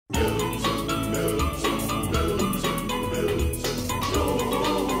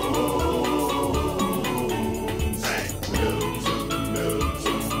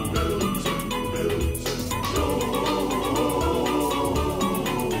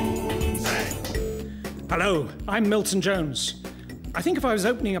Hello, I'm Milton Jones. I think if I was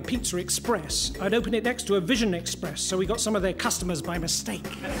opening a Pizza Express, I'd open it next to a Vision Express so we got some of their customers by mistake.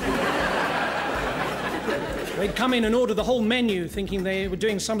 They'd come in and order the whole menu thinking they were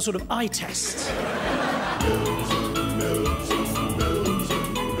doing some sort of eye test.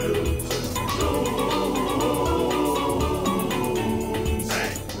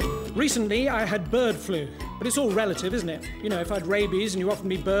 Recently, I had bird flu, but it's all relative, isn't it? You know, if I had rabies and you offered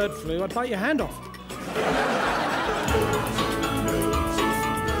me bird flu, I'd bite your hand off.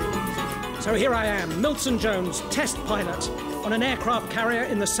 So here I am, Milton Jones, test pilot, on an aircraft carrier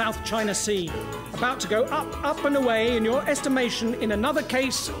in the South China Sea, about to go up, up and away, in your estimation, in another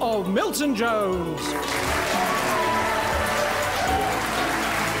case of Milton Jones.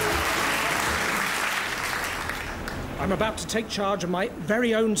 I'm about to take charge of my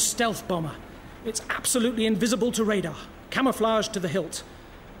very own stealth bomber. It's absolutely invisible to radar, camouflaged to the hilt.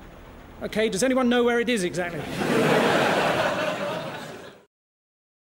 Okay, does anyone know where it is exactly?